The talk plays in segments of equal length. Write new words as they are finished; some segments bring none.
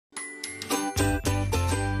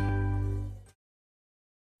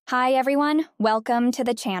Hi everyone, welcome to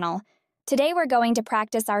the channel. Today we're going to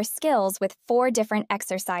practice our skills with 4 different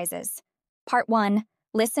exercises. Part 1,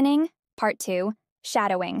 listening. Part 2,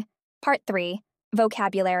 shadowing. Part 3,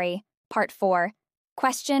 vocabulary. Part 4,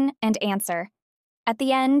 question and answer. At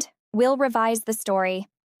the end, we'll revise the story.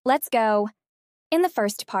 Let's go. In the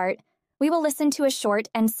first part, we will listen to a short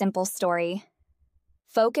and simple story.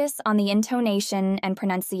 Focus on the intonation and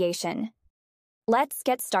pronunciation. Let's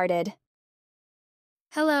get started.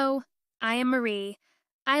 Hello, I am Marie.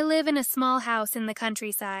 I live in a small house in the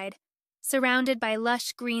countryside, surrounded by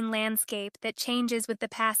lush green landscape that changes with the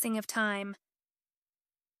passing of time.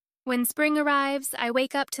 When spring arrives, I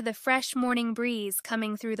wake up to the fresh morning breeze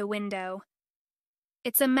coming through the window.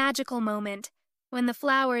 It's a magical moment when the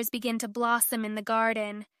flowers begin to blossom in the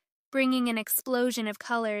garden, bringing an explosion of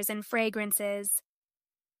colors and fragrances.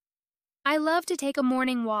 I love to take a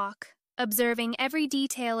morning walk, observing every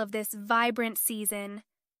detail of this vibrant season.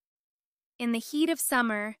 In the heat of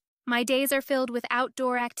summer, my days are filled with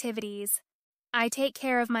outdoor activities. I take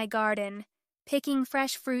care of my garden, picking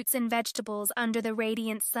fresh fruits and vegetables under the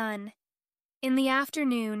radiant sun. In the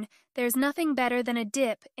afternoon, there's nothing better than a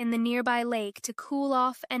dip in the nearby lake to cool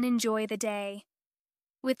off and enjoy the day.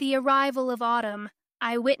 With the arrival of autumn,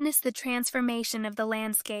 I witness the transformation of the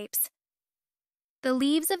landscapes. The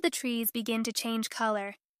leaves of the trees begin to change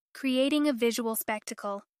color, creating a visual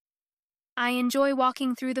spectacle. I enjoy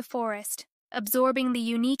walking through the forest, absorbing the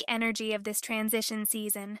unique energy of this transition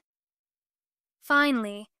season.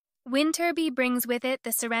 Finally, winter brings with it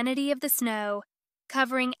the serenity of the snow,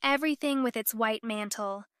 covering everything with its white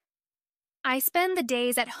mantle. I spend the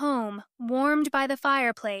days at home, warmed by the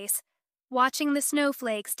fireplace, watching the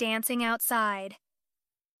snowflakes dancing outside.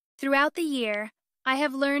 Throughout the year, I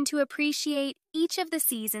have learned to appreciate each of the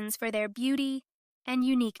seasons for their beauty and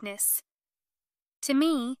uniqueness. To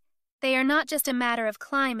me, they are not just a matter of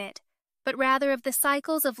climate, but rather of the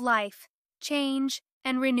cycles of life, change,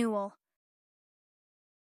 and renewal.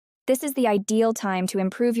 This is the ideal time to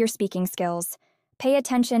improve your speaking skills. Pay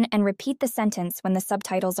attention and repeat the sentence when the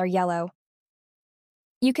subtitles are yellow.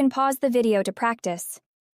 You can pause the video to practice.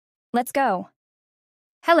 Let's go.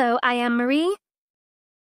 Hello, I am Marie.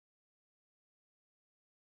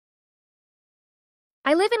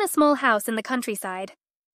 I live in a small house in the countryside.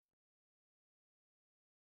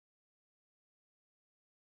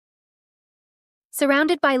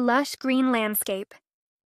 Surrounded by lush green landscape.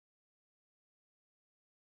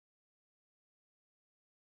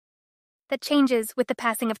 That changes with the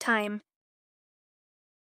passing of time.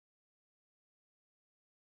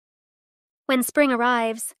 When spring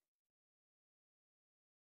arrives,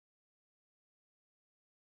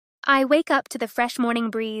 I wake up to the fresh morning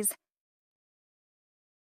breeze.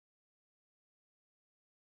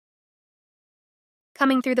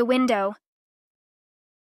 Coming through the window.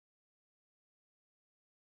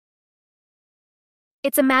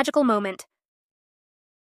 It's a magical moment.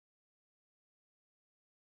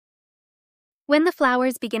 When the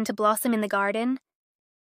flowers begin to blossom in the garden,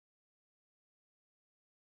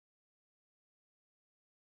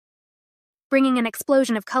 bringing an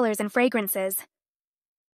explosion of colors and fragrances.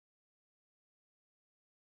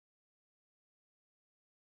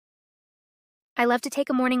 I love to take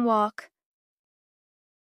a morning walk,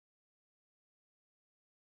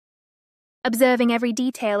 observing every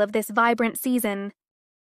detail of this vibrant season.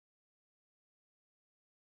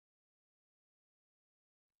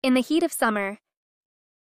 In the heat of summer,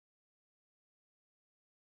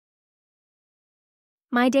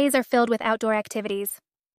 my days are filled with outdoor activities.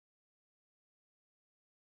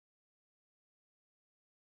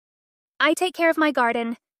 I take care of my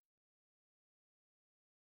garden,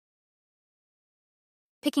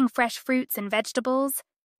 picking fresh fruits and vegetables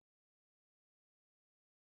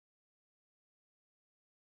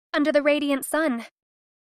under the radiant sun.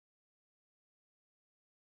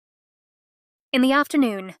 In the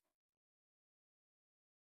afternoon,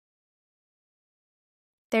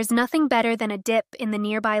 there's nothing better than a dip in the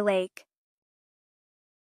nearby lake.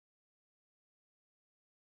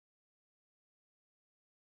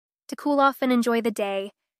 To cool off and enjoy the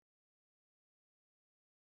day.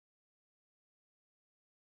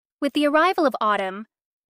 With the arrival of autumn,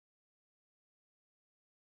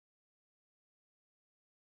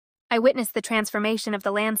 I witness the transformation of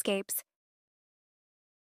the landscapes.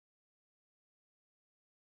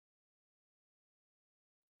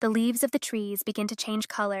 The leaves of the trees begin to change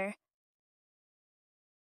color.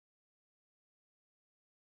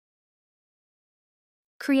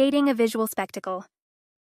 Creating a visual spectacle.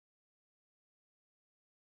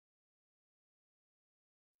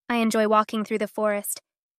 I enjoy walking through the forest,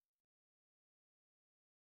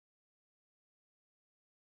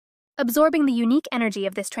 absorbing the unique energy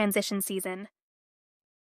of this transition season.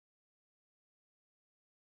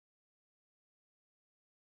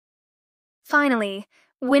 Finally,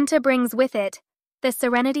 winter brings with it the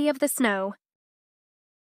serenity of the snow.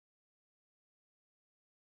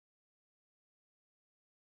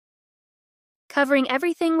 Covering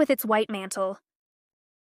everything with its white mantle.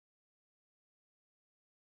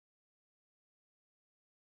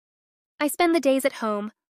 I spend the days at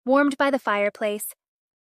home, warmed by the fireplace,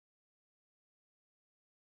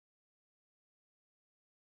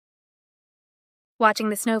 watching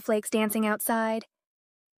the snowflakes dancing outside.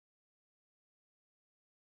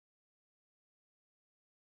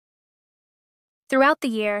 Throughout the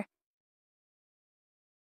year,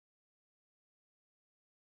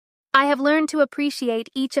 I have learned to appreciate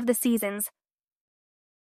each of the seasons.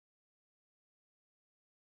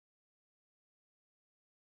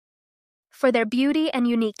 For their beauty and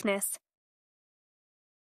uniqueness.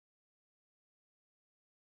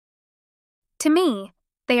 To me,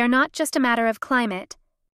 they are not just a matter of climate,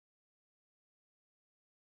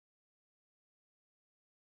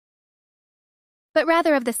 but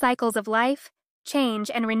rather of the cycles of life, change,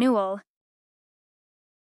 and renewal.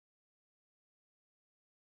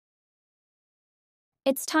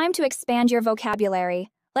 It's time to expand your vocabulary.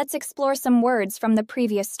 Let's explore some words from the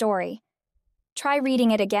previous story. Try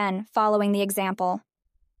reading it again, following the example.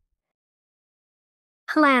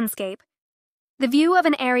 Landscape. The view of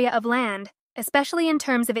an area of land, especially in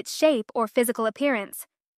terms of its shape or physical appearance.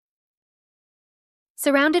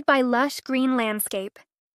 Surrounded by lush green landscape.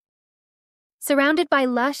 Surrounded by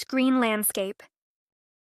lush green landscape.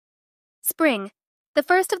 Spring, the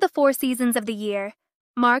first of the 4 seasons of the year,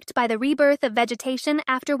 marked by the rebirth of vegetation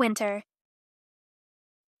after winter.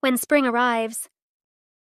 When spring arrives.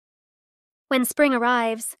 When spring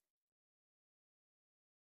arrives.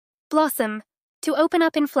 Blossom, to open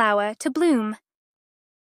up in flower, to bloom.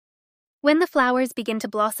 When the flowers begin to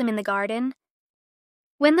blossom in the garden.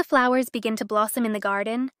 When the flowers begin to blossom in the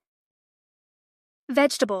garden.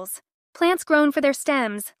 Vegetables, plants grown for their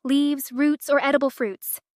stems, leaves, roots, or edible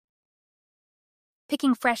fruits.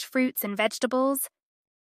 Picking fresh fruits and vegetables.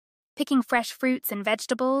 Picking fresh fruits and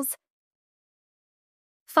vegetables.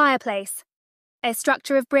 Fireplace, a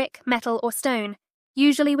structure of brick, metal, or stone,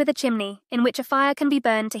 usually with a chimney, in which a fire can be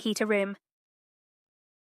burned to heat a room.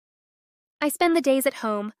 I spend the days at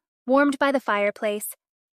home, warmed by the fireplace.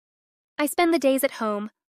 I spend the days at home,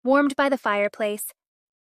 warmed by the fireplace.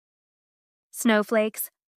 Snowflakes,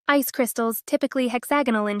 ice crystals typically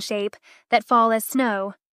hexagonal in shape that fall as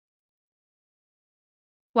snow.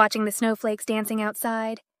 Watching the snowflakes dancing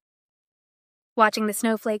outside. Watching the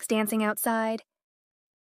snowflakes dancing outside.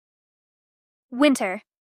 Winter,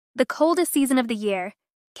 the coldest season of the year,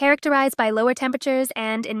 characterized by lower temperatures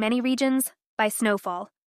and, in many regions, by snowfall.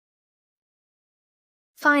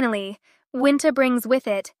 Finally, winter brings with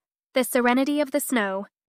it the serenity of the snow.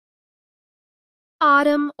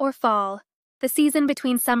 Autumn or fall, the season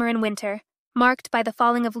between summer and winter, marked by the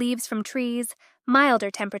falling of leaves from trees, milder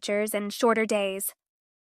temperatures, and shorter days.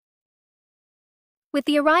 With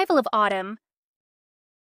the arrival of autumn.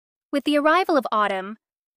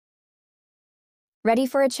 Ready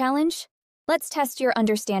for a challenge? Let's test your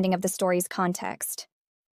understanding of the story's context.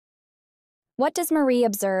 What does Marie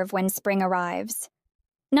observe when spring arrives?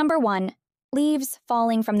 Number 1, leaves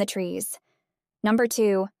falling from the trees. Number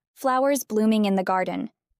 2, flowers blooming in the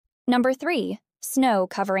garden. Number 3, snow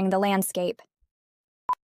covering the landscape.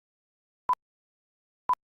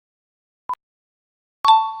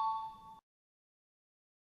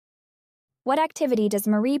 What activity does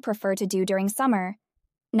Marie prefer to do during summer?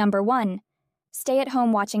 Number 1, stay at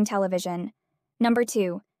home watching television. Number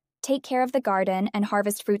 2, take care of the garden and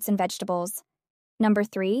harvest fruits and vegetables. Number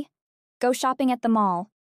 3, go shopping at the mall.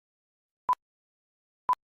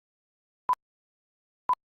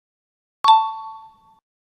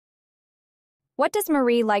 What does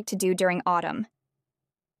Marie like to do during autumn?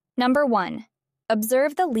 Number 1,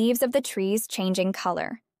 observe the leaves of the trees changing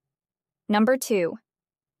color. Number 2,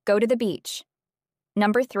 go to the beach.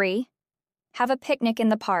 Number 3, have a picnic in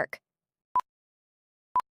the park.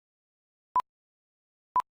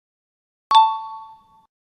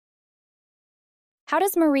 How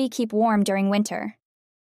does Marie keep warm during winter?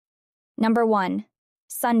 Number 1,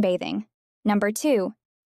 sunbathing. Number 2,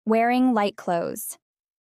 wearing light clothes.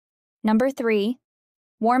 Number 3,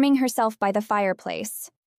 warming herself by the fireplace.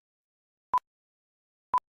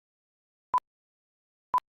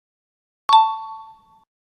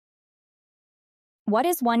 What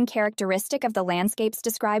is one characteristic of the landscapes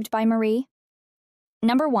described by Marie?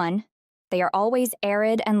 Number 1, they are always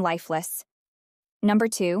arid and lifeless. Number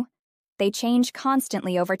 2, They change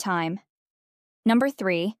constantly over time. Number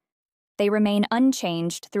 3. They remain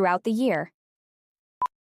unchanged throughout the year.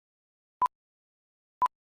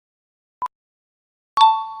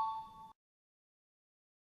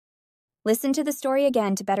 Listen to the story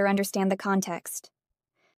again to better understand the context.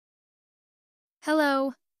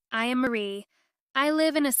 Hello, I am Marie. I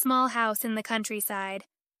live in a small house in the countryside,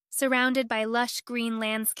 surrounded by lush green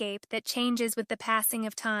landscape that changes with the passing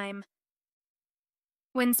of time.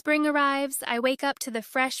 When spring arrives, I wake up to the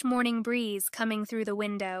fresh morning breeze coming through the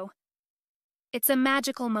window. It's a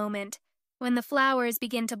magical moment when the flowers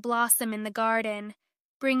begin to blossom in the garden,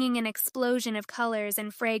 bringing an explosion of colors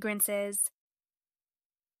and fragrances.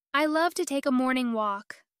 I love to take a morning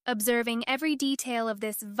walk, observing every detail of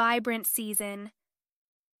this vibrant season.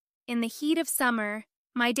 In the heat of summer,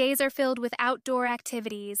 my days are filled with outdoor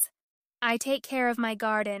activities. I take care of my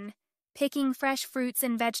garden, picking fresh fruits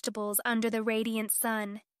and vegetables under the radiant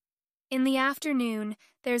sun. In the afternoon,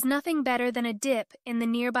 there's nothing better than a dip in the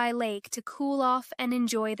nearby lake to cool off and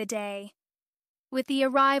enjoy the day. With the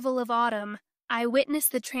arrival of autumn, I witness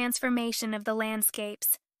the transformation of the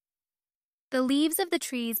landscapes. The leaves of the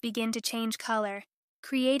trees begin to change color,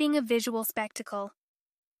 creating a visual spectacle.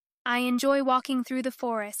 I enjoy walking through the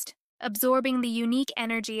forest, absorbing the unique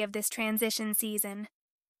energy of this transition season.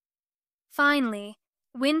 Finally,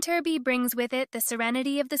 winter brings with it the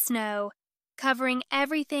serenity of the snow, covering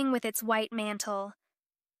everything with its white mantle.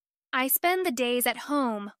 I spend the days at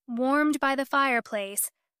home, warmed by the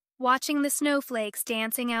fireplace, watching the snowflakes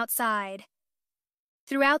dancing outside.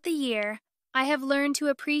 Throughout the year, I have learned to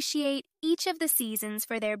appreciate each of the seasons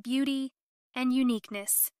for their beauty and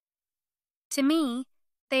uniqueness. To me,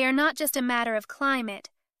 they are not just a matter of climate,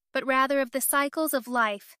 but rather of the cycles of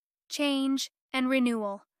life, change, and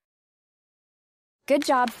renewal. Good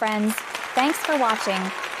job, friends. Thanks for watching.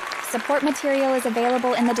 Support material is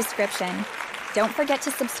available in the description. Don't forget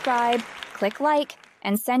to subscribe, click like,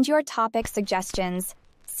 and send your topic suggestions.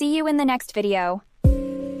 See you in the next video.